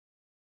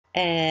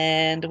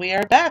And we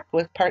are back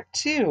with part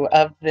two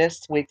of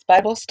this week's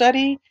Bible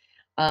study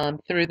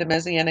through the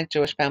Messianic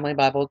Jewish Family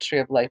Bible Tree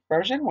of Life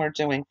version. We're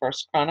doing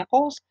First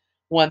Chronicles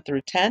 1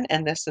 through 10,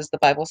 and this is the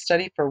Bible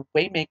study for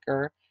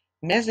Waymaker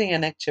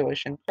Messianic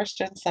Jewish and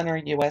Christian Center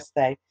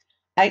USA.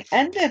 I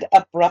ended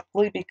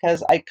abruptly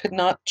because I could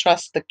not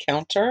trust the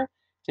counter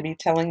to be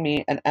telling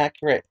me an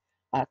accurate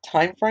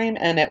time frame,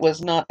 and it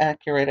was not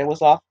accurate. It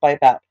was off by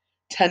about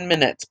 10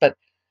 minutes, but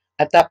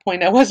at that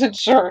point, I wasn't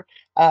sure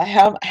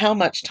how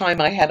much time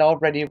I had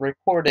already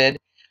recorded,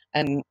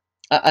 and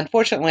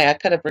unfortunately, I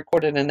could have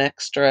recorded an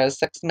extra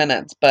 6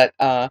 minutes, but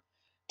to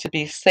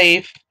be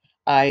safe,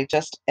 I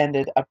just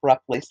ended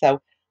abruptly. So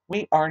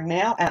we are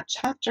now at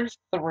chapter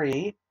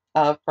 3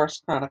 of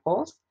First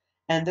Chronicles,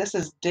 and this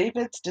is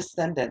David's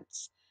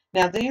descendants.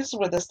 Now, these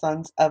were the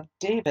sons of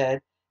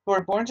David who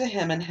were born to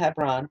him in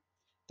Hebron.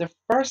 The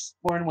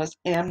firstborn was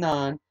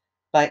Amnon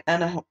by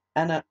Ahinoam,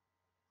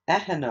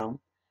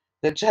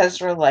 the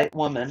Jezreelite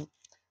woman;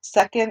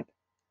 second,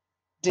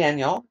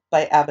 Daniel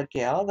by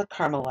Abigail, the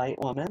Carmelite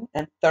woman;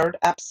 and third,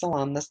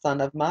 Absalom, the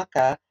son of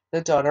Maacah, the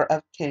daughter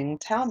of King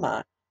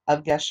Talmai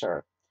of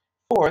Geshur;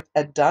 fourth,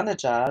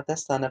 Adonijah, the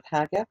son of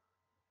Haggith;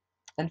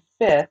 and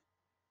fifth,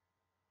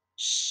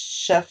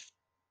 Sheph-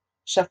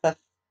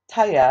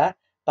 Shephatiah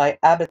by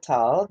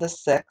Abital; the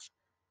sixth,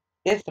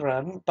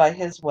 Ithram by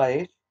his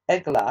wife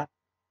Eglah.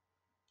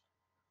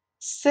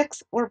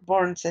 6 were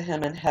born to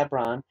him in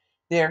Hebron.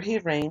 There he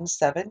reigned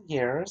 7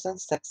 years and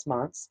 6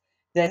 months.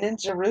 Then in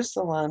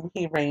Jerusalem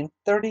he reigned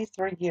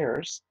 33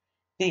 years.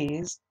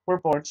 These were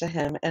born to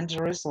him in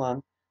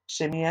Jerusalem: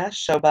 Shimei,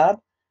 Shobab,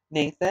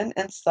 Nathan,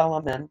 and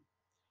Solomon.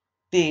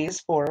 These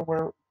 4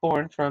 were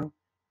born from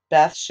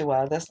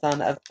Bathshua, the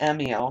son of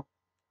Amiel.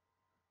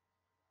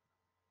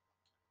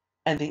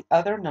 And the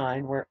other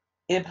 9 were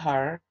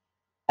Ibhar,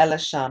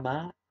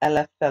 Elishama,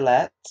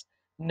 Eliphelet,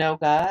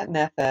 Noga,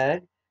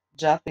 Nepheg,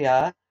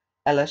 Japhia,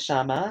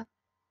 Elishama,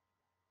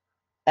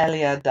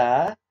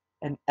 Eliada,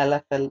 and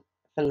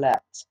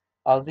Eliphelet.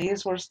 All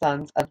these were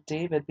sons of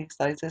David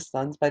besides his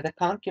sons by the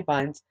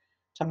concubines.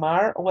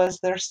 Tamar was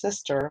their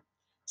sister.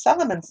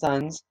 Solomon's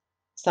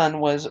son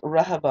was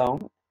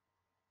Rehoboam.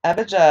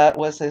 Abijah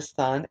was his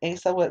son.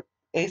 Asa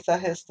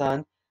his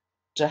son.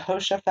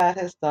 Jehoshaphat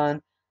his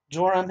son.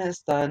 Joram his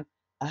son.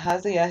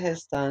 Ahaziah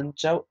his son.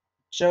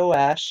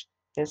 Joash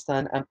his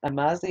son.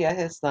 Amaziah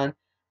his son.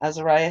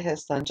 Azariah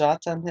his son.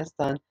 Jotham his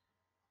son.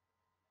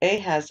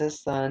 Ahaz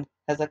his son,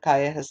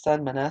 Hezekiah his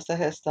son, Manasseh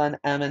his son,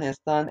 Ammon his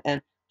son,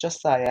 and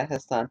Josiah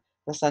his son.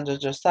 The sons of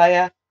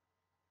Josiah: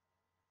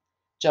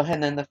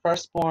 Johanan the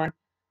firstborn,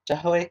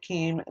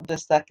 Jehoiakim the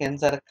second,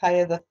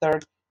 Zedekiah the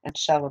third, and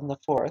Shallum the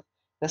fourth.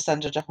 The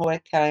sons of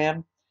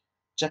Jehoiakim: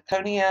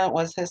 Jeconiah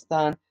was his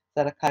son,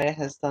 Zedekiah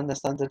his son. The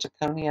sons of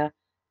Jeconiah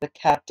the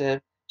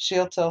captive: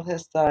 Shealtiel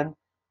his son,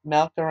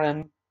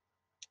 Malchiram,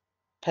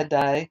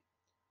 Pedai,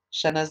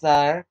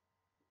 Shenazar,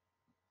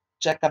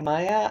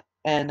 Jechamiah,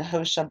 and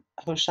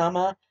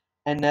Hoshama,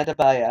 and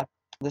Nedabiah.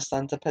 The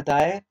sons of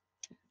Pedai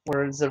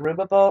were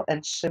Zerubbabel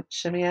and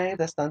Shimei.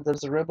 The sons of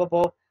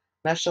Zerubbabel: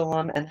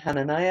 Meshullam and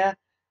Hananiah.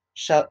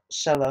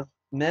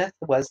 Shelomith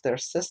was their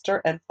sister,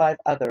 and 5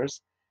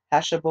 others: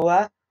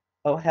 Hashabuah,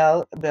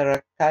 Ohel,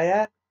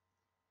 Berechiah,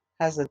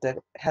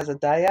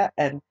 Hazadiah,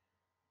 and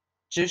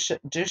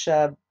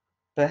Jusha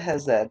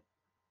Behezed.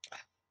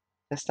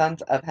 The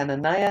sons of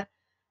Hananiah: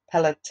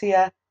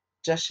 Pelatiah,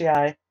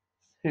 Jeshai,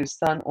 whose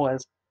son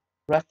was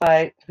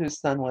Rephi, whose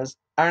son was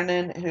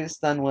Arnan, whose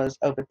son was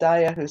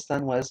Obadiah, whose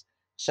son was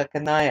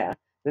Shechaniah.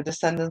 The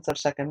descendants of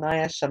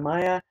Shechaniah: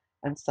 Shemaiah,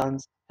 and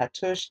sons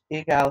Hattush,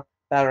 Igal,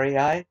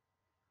 Barai,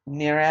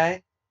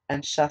 Neri,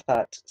 and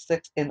Shaphat,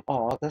 6 in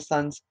all. The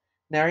sons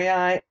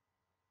Neri: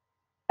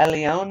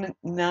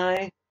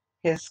 Elionai,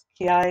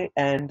 Hizkiah,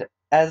 and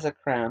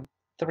Azakram,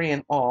 3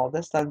 in all.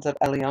 The sons of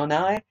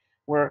Elionai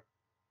were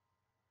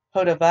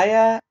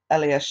Hodaviah,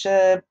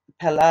 Eliashib,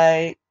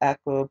 Pelai,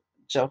 Akub,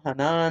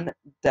 Johanan,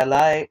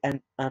 Delai,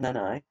 and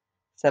Anani,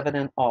 7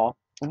 in all.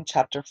 And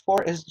chapter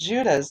 4 is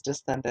Judah's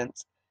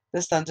descendants.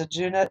 The sons of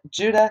Judah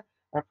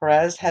are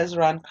Perez,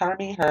 Hezron,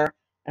 Carmi, Hur,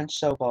 and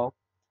Shobal.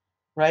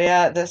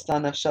 Raya, the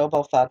son of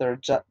Shobal,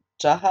 fathered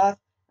Jahath,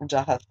 and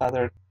Jahath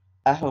fathered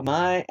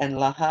Ahumai and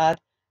Lahad.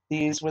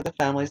 These were the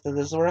families of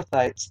the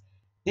Zorathites.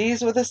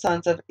 These were the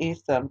sons of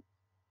Etam,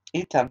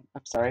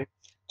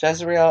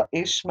 Jezreel,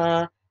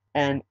 Ishma,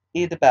 and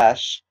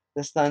Idbash.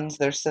 The sons,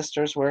 their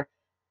sisters were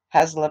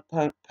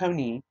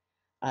Haslaponi.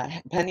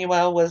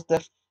 Penuel was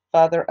the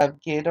father of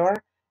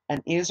Gedor,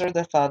 and Ezer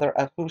the father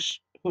of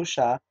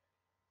Husha.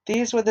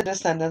 These were the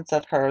descendants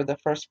of Hur, the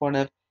firstborn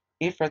of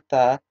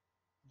Ephrathah,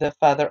 the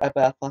father of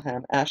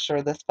Bethlehem.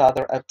 Asher, the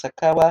father of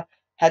Tekoa,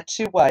 had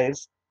 2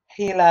 wives,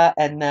 Helah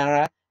and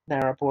Nara.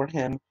 Nara bore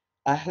him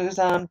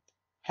Ahuzam,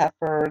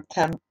 Hefer,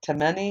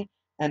 Temeni,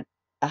 and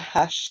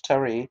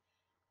Ahashtari.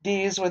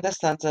 These were the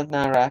sons of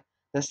Nara.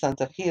 The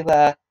sons of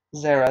Helah: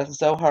 Zerah,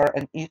 Zohar,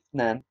 and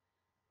Ethnan.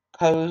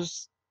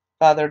 Koz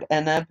fathered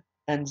Eneb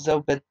and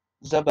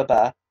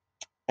Zobabah,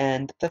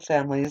 and the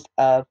families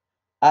of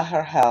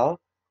Aharhel,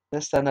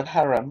 the son of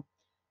Haram.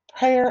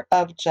 prayer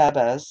of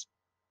Jabez.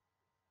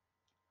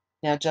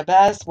 Now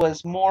Jabez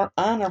was more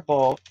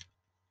honorable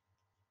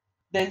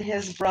than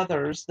his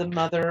brothers. The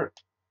mother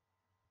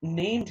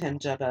named him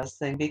Jabez,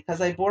 saying,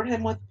 because I bore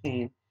him with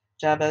pain.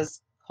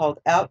 Jabez called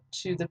out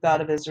to the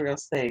God of Israel,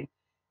 saying,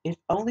 if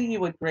only you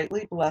would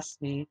greatly bless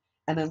me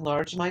and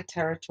enlarge my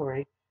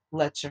territory,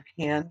 let your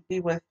hand be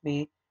with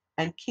me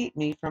and keep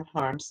me from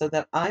harm, so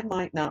that I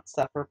might not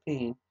suffer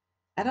pain.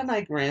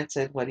 Adonai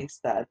granted what he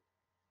said.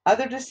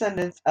 Other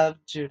descendants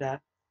of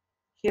Judah: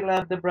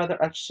 Caleb, the brother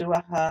of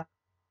Shuha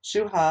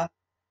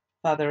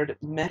fathered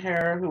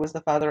Meher, who was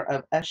the father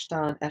of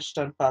Eshton.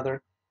 Eshton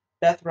fathered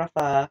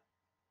Bethrapha,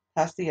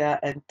 Paseah,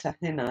 and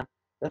Tahina,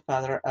 the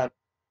father of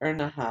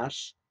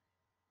Ernahash.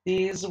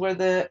 These were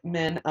the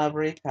men of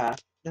Rekah.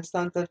 The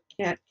sons of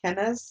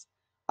Kenaz: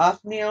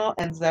 Othniel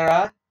and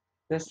Zerah.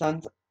 The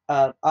sons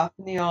of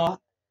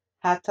Othniel: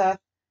 Hattath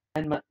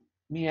and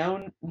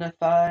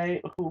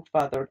Meonothai, who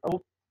fathered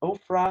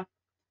Ophrah.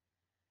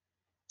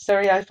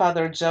 Sarai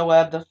fathered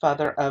Joab, the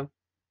father of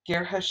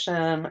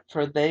Gershom,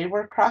 for they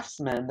were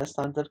craftsmen. The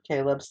sons of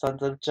Caleb,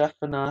 sons of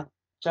Jephunneh,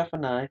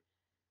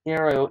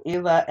 Eru,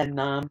 Elah, and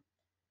Nam.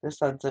 The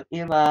sons of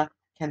Elah: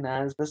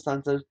 Kenaz. The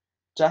sons of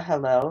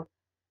Jahalel: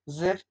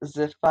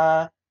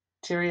 Ziphah,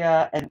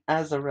 Tiria, and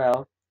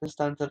Azarel. The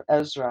sons of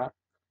Ezra: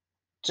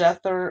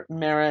 Jether,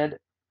 Mered,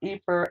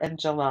 Ephor, and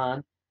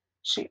Jalan.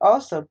 She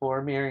also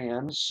bore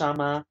Miriam,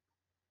 Shammah,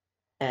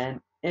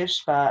 and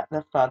Ishva,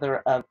 the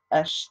father of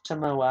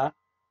Eshtemoa.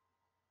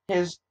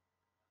 His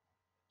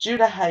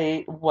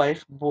Judahite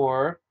wife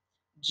bore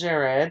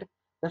Jared,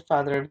 the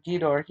father of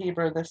Gedor,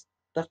 Heber,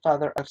 the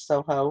father of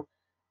Soho,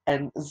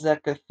 and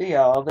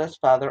Zechuthiel, the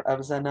father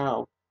of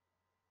Zeno.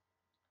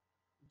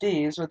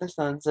 These were the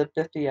sons of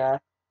Bithiah,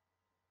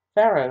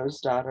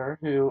 Pharaoh's daughter,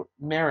 who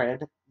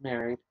married.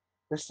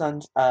 The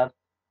sons of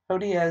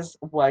Hodiah's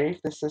wife,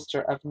 the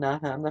sister of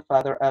Nahum, the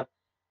father of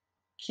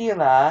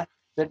Keilah,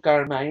 the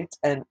Garmite,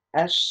 and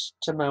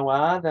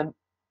Eshtemoa, the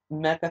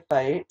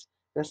Mechathite.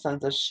 The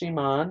sons of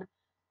Shimon: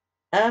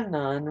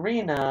 Amnon,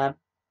 Rena,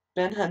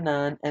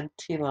 Ben-Hanan, and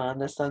Telon.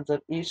 The sons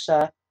of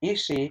Zoheth,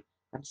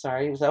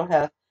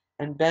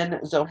 and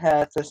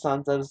Ben-Zoheth, the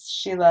sons of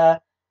Shelah,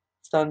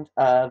 sons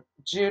of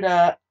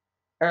Judah: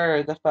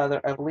 the father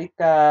of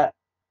Leka,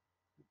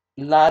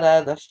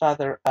 Lada, the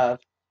father of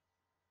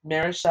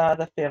Marishah.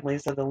 The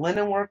families of the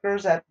linen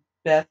workers at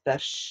Beth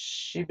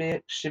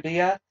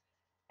Shebeah,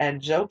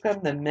 and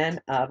Jocham, the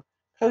men of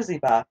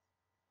Kozibah,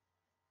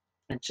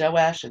 and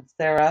Joash and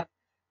Sarah,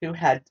 who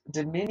had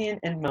dominion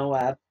in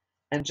Moab,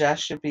 and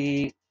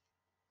Jashubi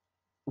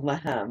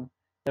Lehem.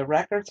 The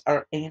records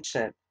are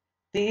ancient.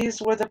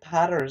 These were the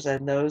potters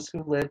and those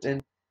who lived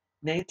in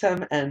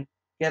Natam and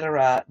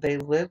Gederah. They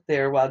lived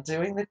there while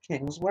doing the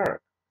king's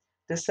work.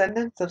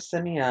 Descendants of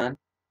Simeon: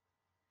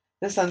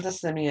 the sons of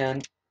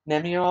Simeon: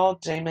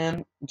 Nemuel,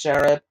 Jamin,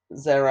 Jareb,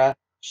 Zerah,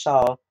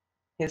 Shaul,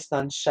 his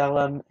son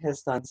Shalom,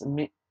 his sons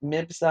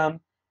Mibsam,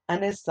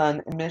 and his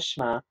son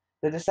Mishma.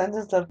 The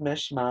descendants of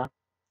Mishma: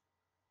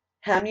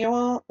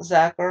 Hamuel,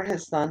 Zachar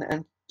his son,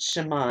 and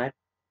Shimei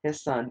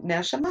his son.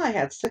 Now Shimei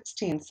had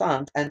 16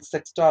 sons and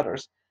 6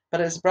 daughters,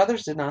 but his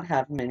brothers did not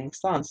have many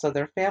sons, so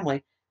their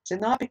family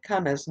did not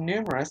become as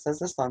numerous as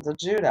the sons of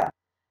Judah.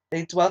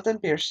 They dwelt in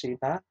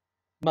Beersheba,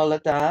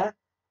 Moladah,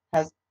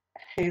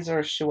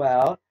 Hazar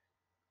Shual,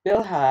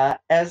 Bilhah,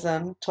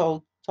 Ezem,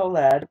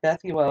 Tolad,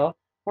 Bethuel,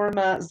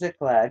 Hormah,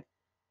 Ziklag,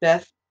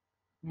 Beth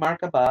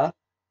Markaboth,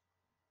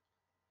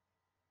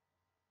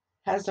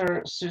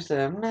 Hazar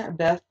Susim,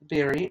 Beth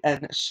Biri,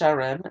 and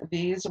Sharim.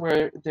 These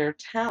were their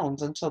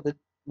towns until the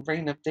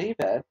reign of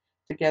David,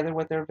 together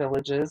with their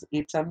villages: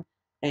 Etam,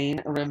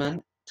 Ain,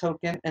 Rimmon,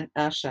 Token, and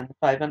Ashan,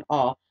 5 in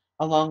all,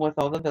 along with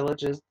all the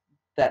villages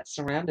that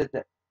surrounded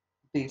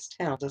these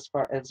towns as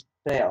far as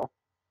Baal.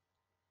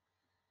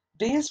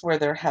 These were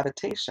their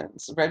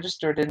habitations.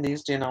 Registered in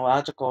these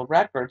genealogical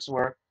records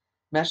were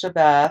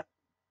Meshabath,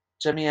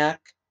 Jemiach,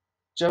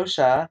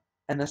 Josha,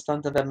 and the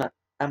sons of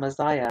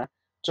Amaziah: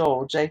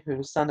 Joel,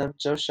 Jehu, son of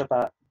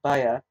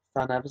Joshabiah,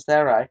 son of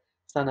Zerai,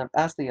 son of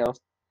Asiel,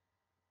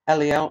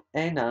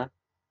 Elioenah,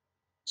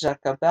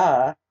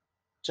 Jechabah,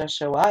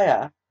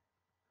 Jeshoiah,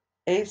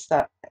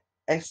 Asai,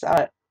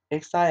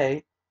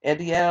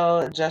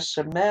 Ediel,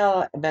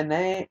 Jeshamel,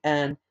 Benai,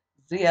 and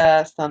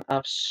Zia, son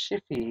of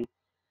Shiphi,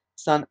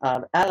 son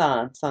of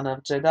Alon, son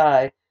of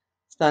Jedai,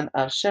 son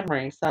of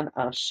Shimri, son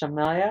of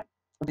Shemaiah.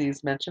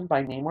 These mentioned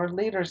by name were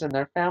leaders in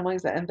their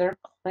families, and their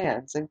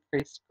clans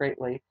increased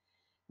greatly.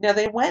 Now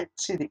they went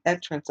to the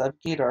entrance of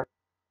Gedor,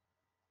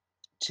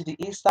 to the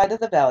east side of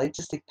the valley,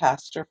 to seek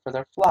pasture for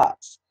their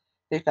flocks.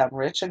 They found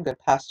rich and good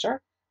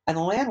pasture, and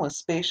the land was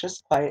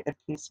spacious, quiet, and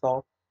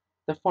peaceful.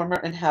 The former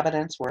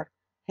inhabitants were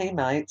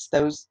Hamites.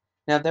 Those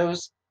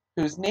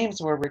whose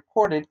names were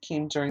recorded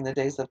came during the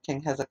days of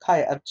King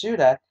Hezekiah of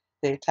Judah.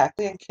 They attacked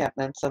the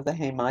encampments of the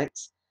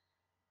Hamites,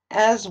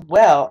 as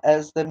well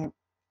as the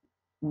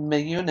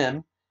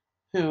Meunim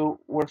who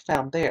were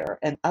found there,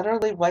 and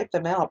utterly wiped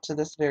them out to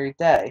this very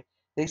day.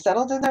 They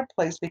settled in their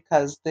place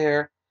because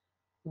their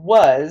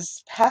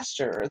was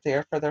pasture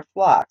there for their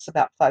flocks,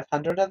 about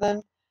 500 of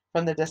them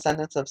from the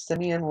descendants of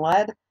Simeon,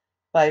 led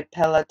by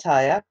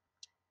Pelatiah,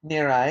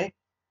 Neri,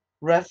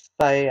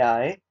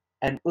 Rephai,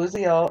 and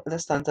Uzziel, the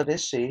sons of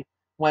Ishi,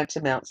 went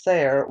to Mount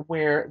Seir,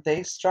 where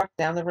they struck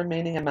down the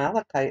remaining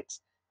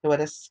Amalekites who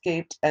had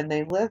escaped, and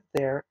they live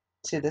there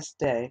to this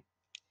day.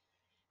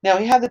 Now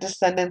we have the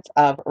descendants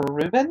of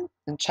Reuben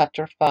in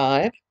chapter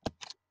 5.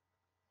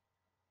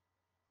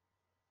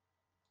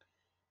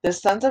 The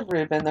sons of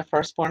Reuben, the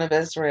firstborn of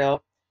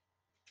Israel,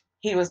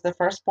 he was the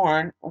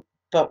firstborn,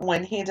 but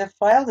when he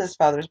defiled his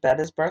father's bed,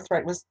 his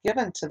birthright was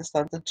given to the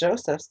sons of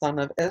Joseph, son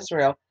of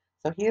Israel.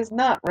 So he is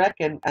not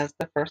reckoned as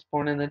the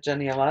firstborn in the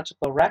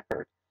genealogical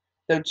record.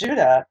 Though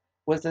Judah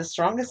was the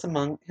strongest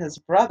among his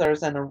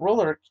brothers and a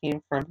ruler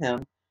came from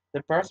him,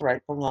 the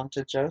birthright belonged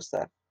to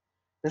Joseph.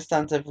 The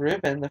sons of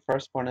Reuben, the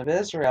firstborn of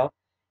Israel,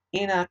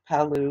 Enoch,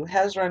 Palu,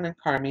 Hezron, and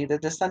Carmi, the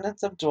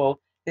descendants of Joel,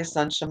 his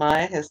son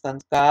Shemaiah, his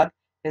sons Gad,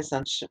 his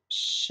son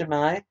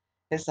Shimei,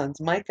 his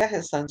sons Micah,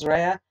 his sons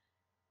Reah,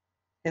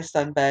 his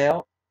son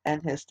Baal,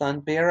 and his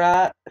son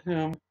Bera,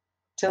 whom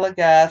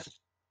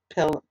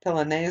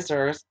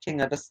Tiglath-Pileser,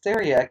 king of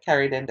Assyria,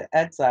 carried into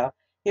exile.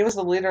 He was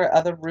the leader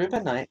of the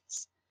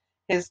Reubenites.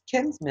 His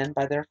kinsmen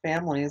by their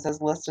families, as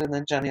listed in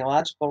the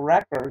genealogical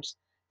records,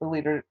 the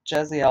leader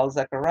Jeziel,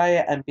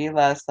 Zechariah, and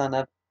Bela, son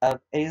of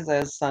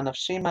Azaz, son of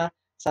Shema,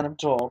 son of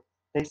Joel.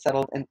 They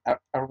settled in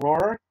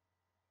Aroer,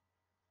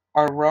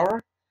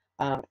 Aroer,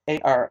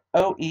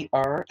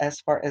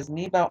 as far as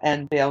Nebo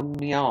and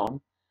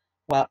Baal-meon,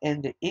 while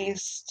in the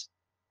east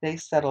they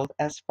settled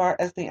as far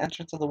as the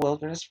entrance of the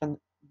wilderness from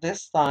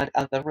this side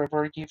of the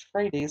river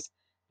Euphrates,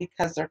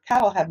 because their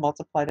cattle had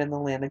multiplied in the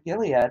land of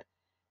Gilead.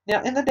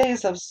 Now in the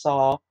days of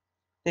Saul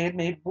they had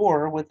made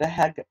war with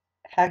the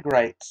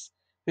Hagrites,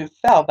 who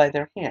fell by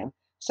their hand.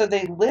 So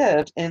they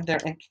lived in their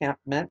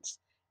encampments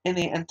in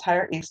the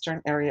entire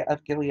eastern area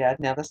of Gilead.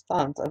 Now the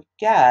sons of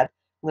Gad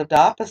lived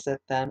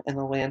opposite them in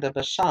the land of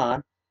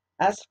Bashan,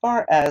 as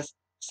far as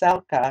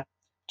Salcah.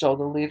 Joel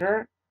the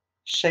leader,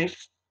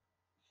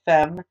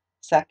 Shaphem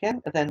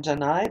second, then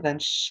Janai, then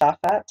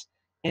Shaphat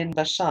in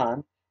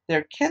Bashan.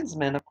 Their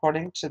kinsmen,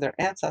 according to their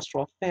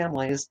ancestral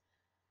families,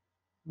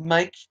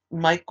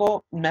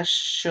 Michael,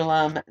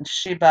 Meshullam,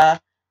 Sheba,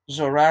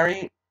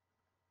 Zorari,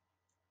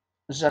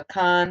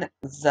 Jachan,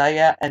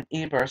 Zaya, and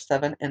Eber,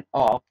 7 in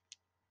all.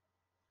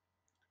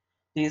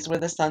 These were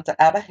the sons of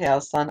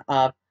Abihail, son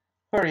of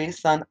Huri,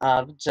 son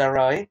of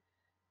Jeroi,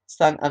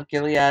 son of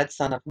Gilead,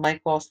 son of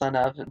Michael, son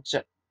of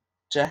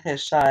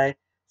Jehishai,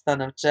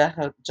 son of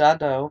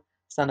Jado,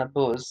 son of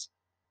Buz.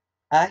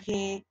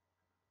 Ahi,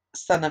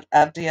 son of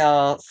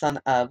Abdiel, son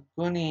of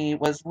Guni,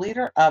 was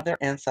leader of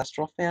their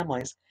ancestral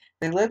families.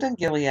 They lived in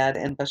Gilead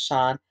and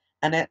Bashan,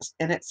 and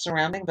in its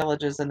surrounding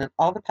villages, and in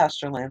all the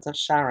pasture lands of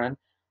Sharon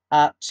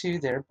up to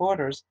their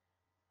borders.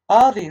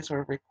 All these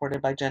were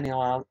recorded by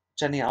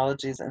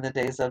genealogies in the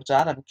days of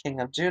Jotham, king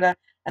of Judah,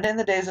 and in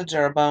the days of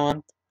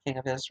Jeroboam, king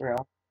of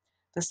Israel.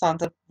 The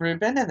sons of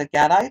Reuben and the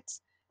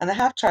Gadites and the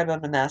half-tribe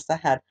of Manasseh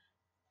had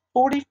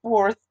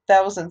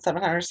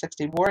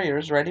 44,760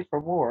 warriors ready for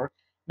war,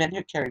 men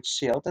who carried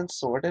shield and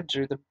sword and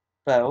drew the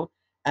bow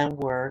and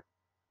were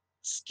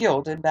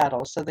skilled in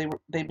battle. So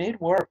they made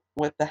war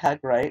with the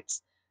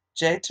Hagrites,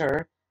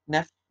 Jeter,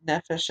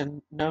 Nephish,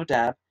 and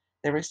Nodab.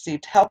 They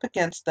received help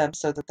against them,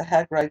 so that the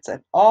Hagrites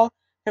and all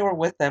who were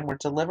with them were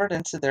delivered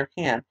into their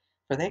hand,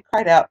 for they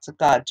cried out to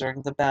God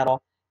during the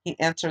battle. He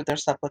answered their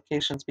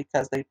supplications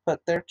because they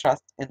put their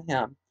trust in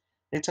him.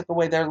 They took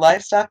away their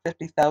livestock,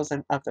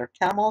 50,000 of their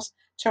camels,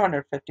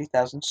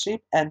 250,000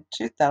 sheep, and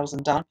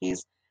 2,000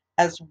 donkeys,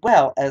 as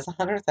well as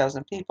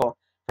 100,000 people,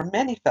 for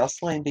many fell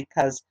slain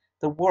because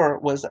the war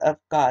was of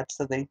God,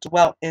 so they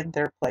dwelt in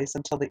their place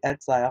until the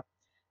exile.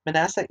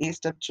 Manasseh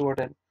east of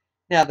Jordan.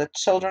 Now the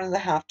children of the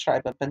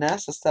half-tribe of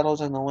Manasseh settled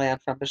in the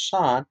land from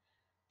Bashan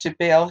to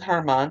Baal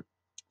Hermon,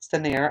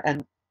 Sinir,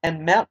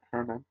 and Mount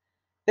Hermon.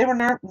 They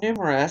were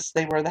numerous.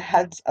 They were the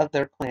heads of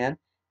their clan: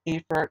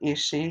 Ephor,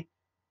 Ishi,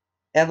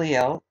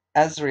 Eliel,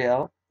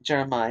 Azriel,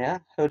 Jeremiah,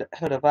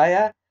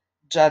 Hodaviah,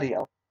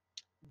 Jadiel.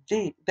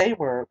 They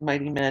were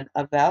mighty men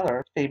of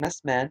valor,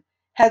 famous men,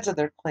 heads of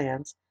their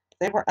clans.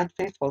 They were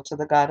unfaithful to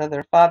the God of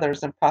their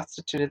fathers and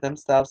prostituted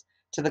themselves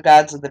to the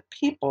gods of the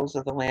peoples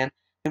of the land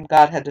whom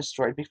God had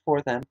destroyed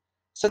before them.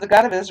 So the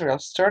God of Israel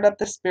stirred up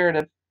the spirit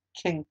of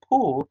King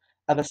Pul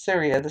of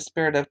Assyria, the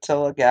spirit of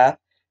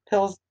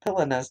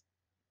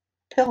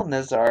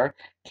Pilnazar,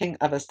 king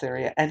of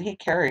Assyria, and he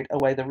carried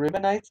away the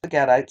Reubenites, the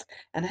Gadites,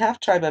 and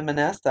half-tribe of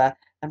Manasseh,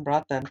 and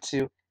brought them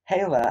to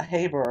Halah,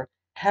 Habor,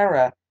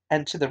 Hara,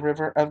 and to the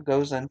river of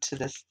Gozan to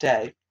this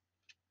day.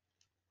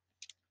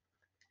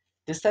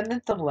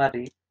 Descendants of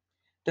Levi.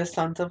 The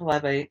sons of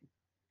Levi,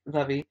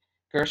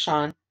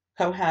 Gershon,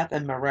 Kohath,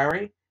 and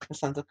Merari. The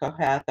sons of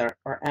Kohath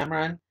are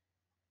Amram,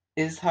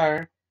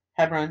 Izhar,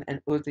 Hebron,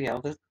 and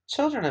Uzziel. The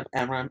children of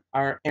Amram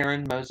are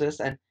Aaron, Moses,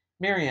 and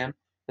Miriam.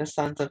 The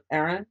sons of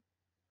Aaron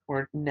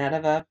were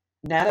Nadav,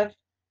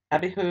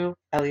 Abihu,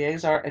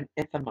 Eleazar, and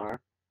Ithamar.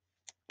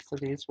 So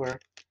these were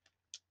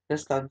the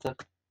sons of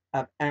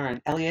of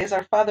Aaron.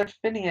 Eleazar fathered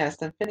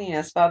Phinehas, and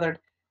Phinehas fathered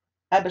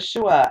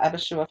Abishua.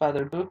 Abishua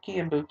fathered Buki,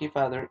 and Buki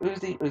fathered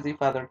Uzi. Uzi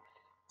fathered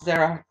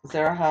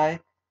Zerahiah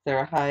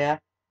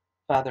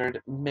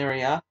fathered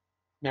Marioth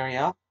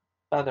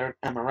fathered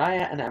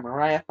Amariah, and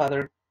Amariah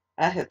fathered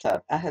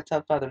Ahitub.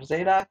 Ahitub fathered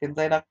Zadok, and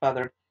Zadok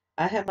fathered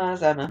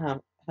Ahimaaz.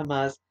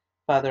 Ahimaaz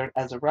fathered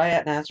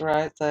Azariah,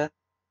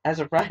 and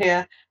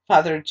Azariah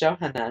fathered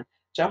Johanan.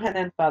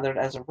 Johanan fathered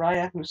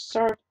Azariah, who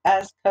served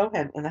as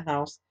Kohen in the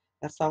house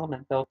that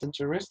Solomon built in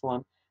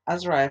Jerusalem.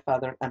 Azariah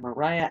fathered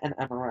Amariah, and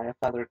Amariah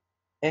fathered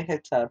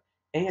Ahitub.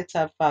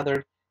 Ahitub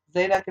fathered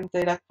Zadok, and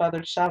Zadok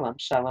fathered Shalom.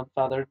 Shalom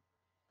fathered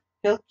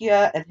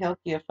Hilkiah, and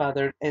Hilkiah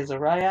fathered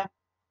Azariah,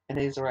 and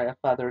Azariah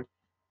fathered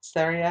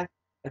Sariah,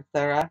 and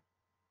Sarah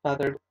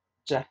fathered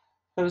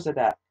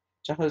Jehozadak.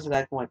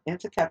 Jehozadak went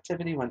into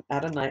captivity when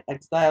Adonai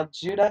exiled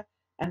Judah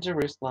and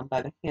Jerusalem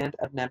by the hand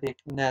of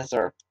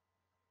Nebuchadnezzar.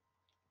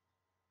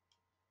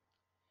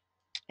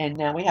 And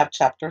now we have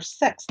chapter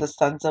 6, the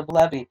sons of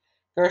Levi,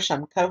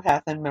 Gershom,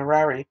 Kohath, and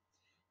Merari.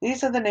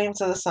 These are the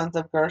names of the sons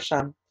of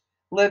Gershom,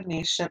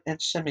 Libni, and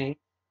Shimi.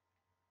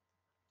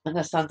 And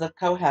the sons of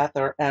Kohath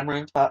are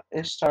Amram,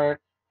 Ishtar,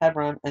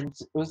 Hebron, and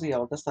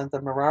Uzziel. The sons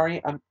of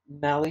Merari are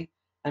Mali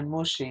and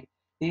Mushi.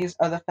 These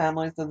are the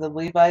families of the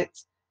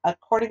Levites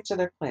according to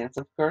their clans.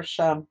 Of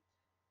Gershom,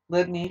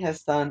 Libni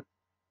his son,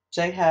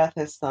 Jahath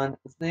his son,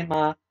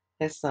 Zima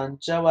his son,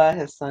 Joah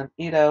his son,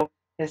 Edo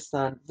his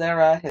son,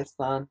 Zerah his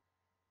son,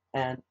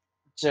 and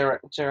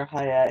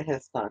Jerahiah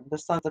his son. The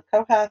sons of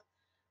Kohath,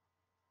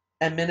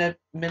 and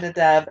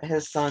Minadab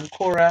his son,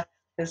 Korah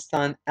his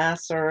son,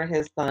 Asher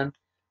his son,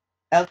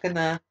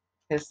 Elkanah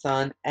his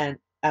son, and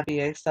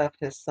Abiasaph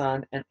his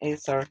son, and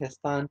Asar his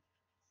son,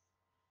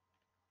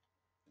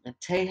 and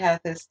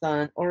Tahath his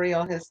son,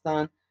 Uriel his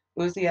son,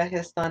 Uzziah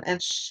his son, and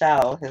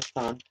Shaul his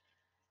son.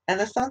 And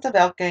the sons of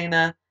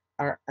Elkanah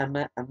are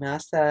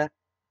Amasa,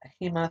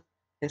 Ahimath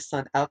his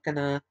son,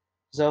 Elkanah,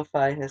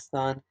 Zophai his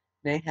son,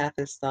 Nahath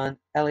his son,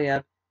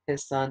 Eliab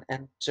his son,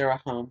 and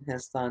Jerahom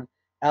his son,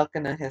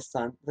 Elkanah his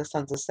son. The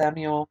sons of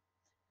Samuel,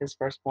 his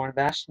firstborn,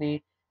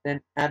 Vashni,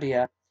 then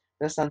Abiah.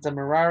 The sons of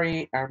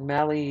Merari are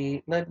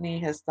Mali, Libni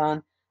his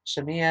son,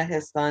 Shemiah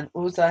his son,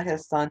 Uzzah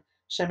his son,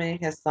 Shimei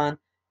his son,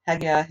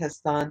 Haggai his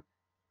son,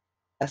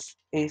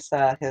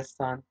 Asa his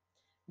son.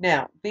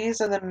 Now,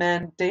 these are the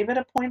men David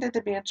appointed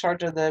to be in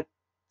charge of the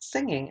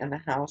singing in the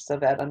house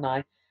of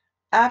Adonai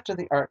after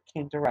the ark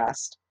came to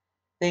rest.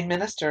 They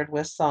ministered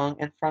with song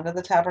in front of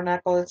the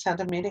tabernacle of the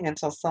tent of meeting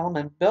until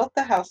Solomon built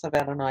the house of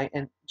Adonai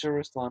in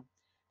Jerusalem.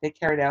 They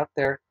carried out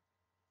their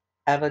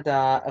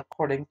avodah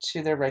according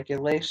to their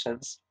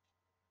regulations.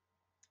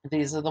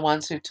 These are the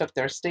ones who took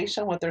their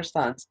station with their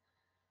sons.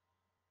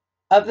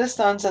 Of the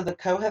sons of the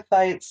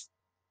Kohathites,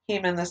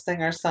 Heman the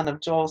singer, son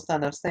of Joel,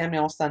 son of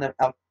Samuel, son of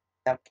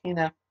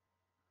Elkanah,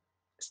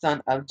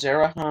 son of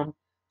Jeroham,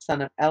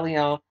 son of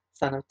Eliel,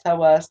 son of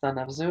Toah, son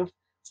of Zuph,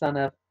 son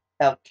of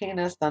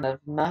Elkanah, son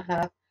of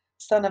Mahath,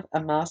 son of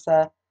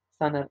Amasa,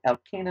 son of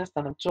Elkanah,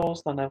 son of Joel,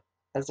 son of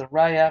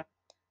Azariah,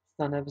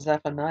 son of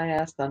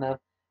Zephaniah, son of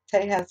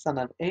Tahath, son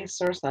of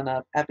Aser, son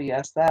of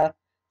Abiasaph,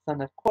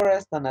 son of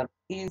Korah, son of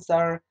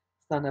Ezar,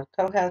 son of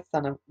Kohath,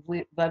 son of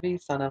Levi,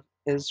 son of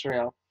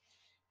Israel.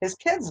 His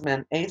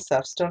kinsman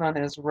Asaph stood on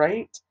his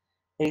right,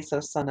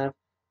 Asaph, son of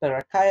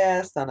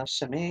Berechiah, son of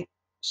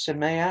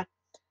Shemaiah,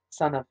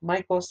 son of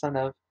Michael, son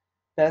of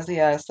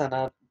Beziah, son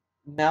of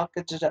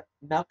Malchijah,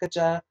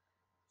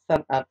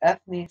 son of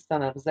Ethni,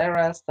 son of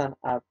Zerah, son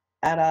of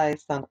Adai,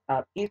 son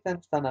of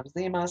Ethan, son of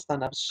Zima,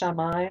 son of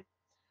Shammai,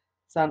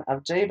 son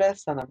of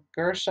Jabez, son of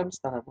Gershom,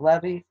 son of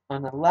Levi.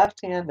 On the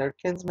left hand, their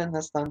kinsmen,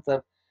 the sons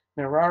of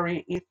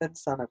Merari, Ethan,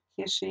 son of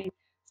Kishi,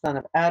 son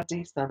of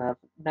Abdi, son of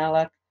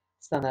Malach,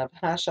 son of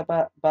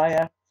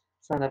Hashabiah,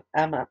 son of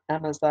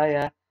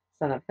Amaziah,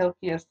 son of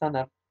Hilkiah, son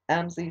of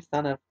Amzi,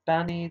 son of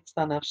Bani,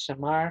 son of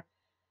Shemar,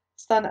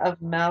 son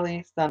of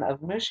Mali, son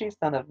of Mushi,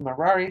 son of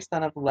Merari,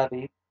 son of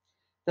Levi.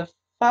 The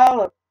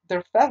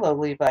their fellow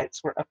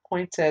Levites were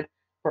appointed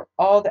for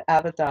all the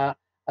avodah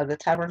of the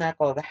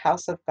tabernacle of the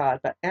house of God,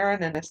 but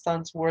Aaron and his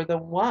sons were the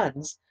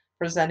ones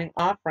presenting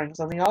offerings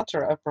on the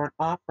altar of burnt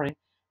offering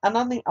and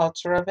on the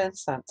altar of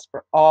incense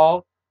for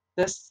all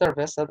this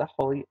service of the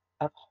Holy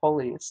of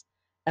Holies,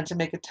 and to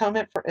make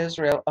atonement for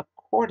Israel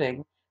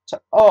according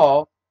to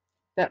all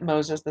that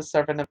Moses, the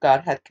servant of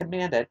God, had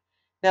commanded.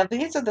 Now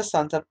these are the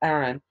sons of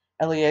Aaron: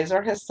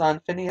 Eleazar his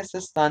son, Phinehas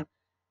his son,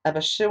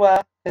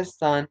 Abishua his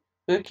son,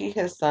 Buki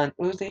his son,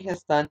 Uzi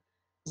his son,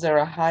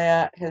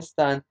 Zerahiah his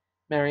son,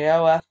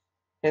 Marioth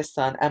his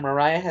son,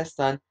 Amariah his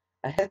son,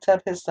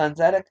 Ahitub his son,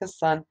 Zadok his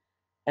son,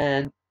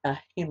 and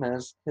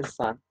Ahimaaz his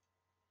son.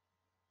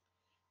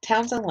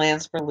 Towns and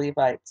lands for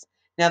Levites.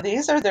 Now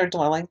these are their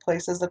dwelling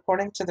places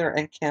according to their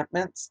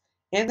encampments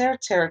in their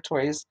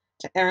territories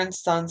to Aaron's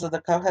sons of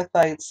the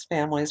Kohathites'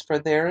 families, for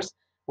theirs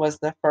was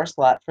the first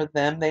lot. For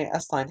them they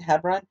assigned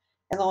Hebron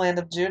in the land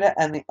of Judah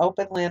and the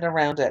open land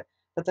around it,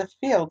 but the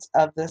fields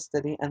of the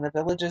city and the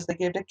villages they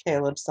gave to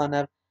Caleb, son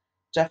of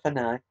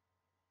Jephunneh.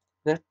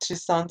 The two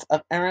sons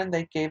of Aaron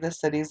they gave the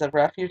cities of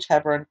refuge,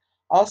 Hebron,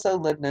 also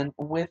Libnan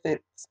with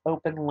its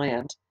open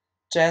land,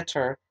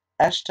 Jeter,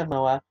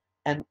 Eshtemoa,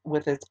 and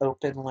with its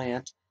open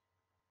land,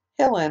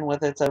 Hillen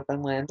with its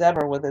open land,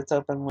 Deber with its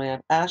open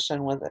land,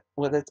 Ashan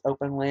with its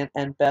open land,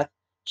 and Beth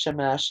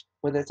Shemesh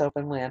with its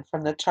open land.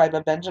 From the tribe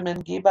of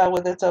Benjamin, Geba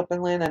with its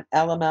open land, and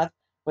Elameth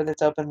with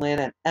its open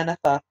land, and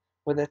Anathoth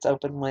with its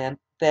open land.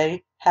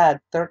 They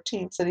had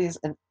 13 cities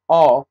in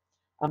all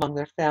among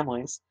their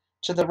families.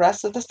 To the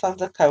rest of the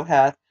sons of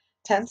Kohath,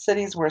 10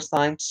 cities were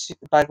assigned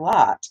by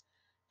lot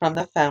from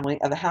the family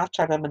of the half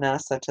tribe of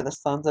Manasseh. To the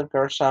sons of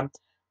Gershom,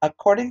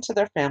 according to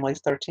their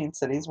families, 13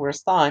 cities were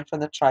assigned from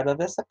the tribe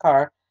of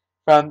Issachar,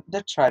 from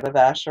the tribe of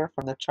Asher,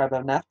 from the tribe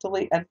of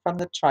Naphtali, and from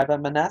the tribe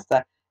of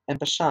Manasseh in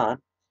Bashan.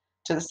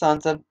 To the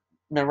sons of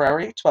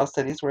Merari, 12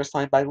 cities were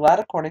assigned by lot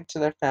according to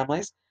their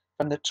families,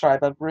 from the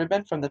tribe of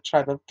Reuben, from the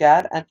tribe of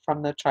Gad, and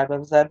from the tribe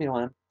of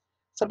Zebulun.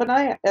 So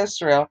Benaiah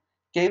Israel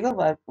gave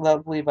the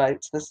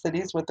Levites the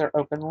cities with their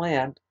open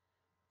land.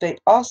 They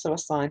also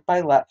assigned by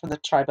lot from the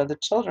tribe of the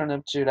children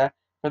of Judah,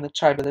 from the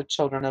tribe of the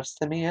children of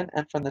Simeon,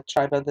 and from the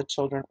tribe of the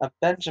children of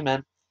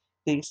Benjamin,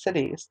 these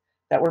cities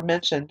that were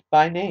mentioned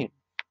by name.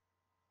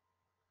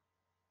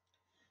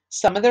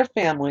 Some of their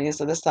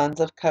families of the sons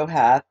of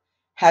Kohath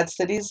had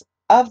cities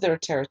of their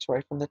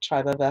territory from the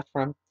tribe of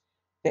Ephraim.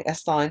 They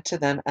assigned to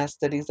them as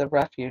cities of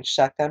refuge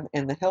Shechem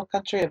in the hill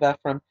country of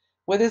Ephraim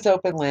with its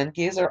open land,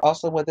 Gezer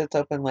also with its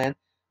open land,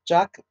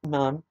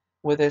 Jokmeam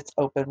with its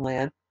open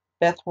land,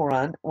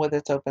 Bethhoron with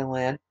its open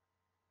land,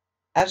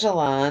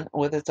 Ajalon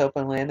with its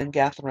open land, and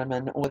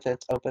Gathrimmon with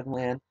its open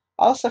land.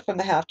 Also from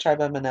the half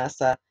tribe of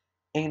Manasseh,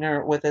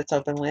 Aner with its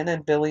open land,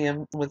 and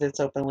Bileam with its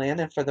open land,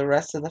 and for the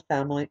rest of the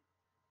family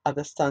of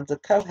the sons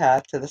of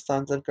Kohath to the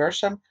sons of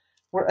Gershom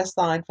were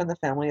assigned from the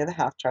family of the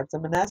half tribes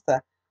of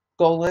Manasseh,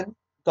 Golan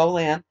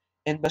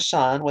in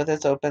Bashan with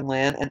its open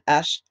land, and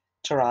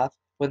Ashtaroth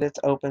with its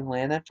open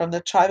land, and from the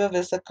tribe of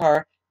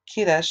Issachar,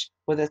 Kedesh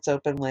with its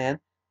open land,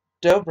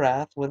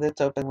 Dobrath with its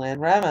open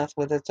land, Ramoth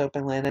with its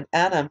open land, and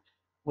Anam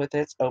with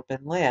its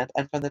open land,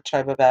 and from the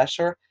tribe of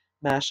Asher,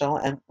 Mashal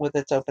and with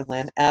its open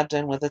land,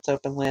 Abdon with its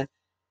open land,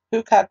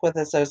 Hukok with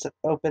its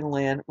open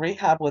land,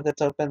 Rehab with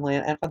its open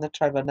land, and from the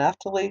tribe of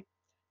Naphtali,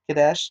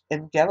 Kadesh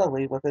in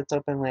Galilee with its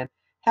open land,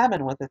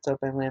 Hammon with its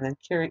open land,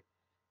 and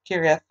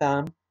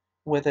Kiriatham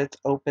with its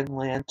open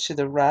land. To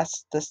the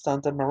rest, the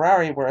sons of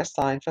Merari were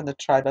assigned from the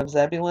tribe of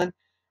Zebulun,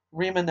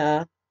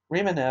 Rimano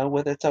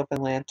with its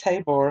open land,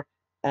 Tabor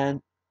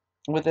and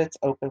with its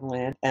open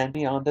land, and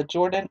beyond the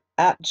Jordan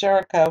at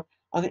Jericho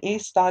on the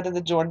east side of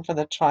the Jordan from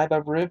the tribe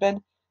of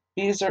Reuben,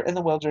 Bezer in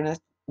the wilderness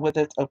with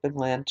its open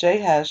land,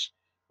 Jahash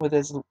with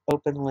its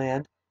open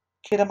land,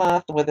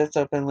 Kedemoth with its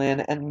open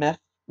land, and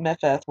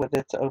Mepheth with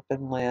its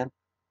open land,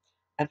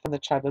 and from the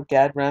tribe of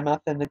Gad,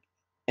 Ramoth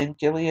in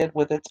Gilead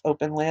with its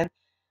open land,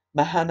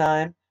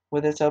 Mahanaim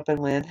with its open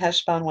land,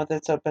 Heshbon with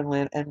its open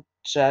land, and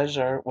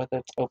Jazer with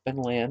its open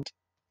land.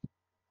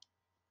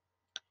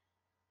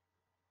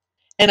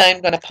 And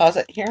I'm going to pause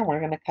it here, and we're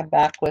going to come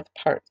back with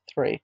part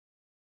 3.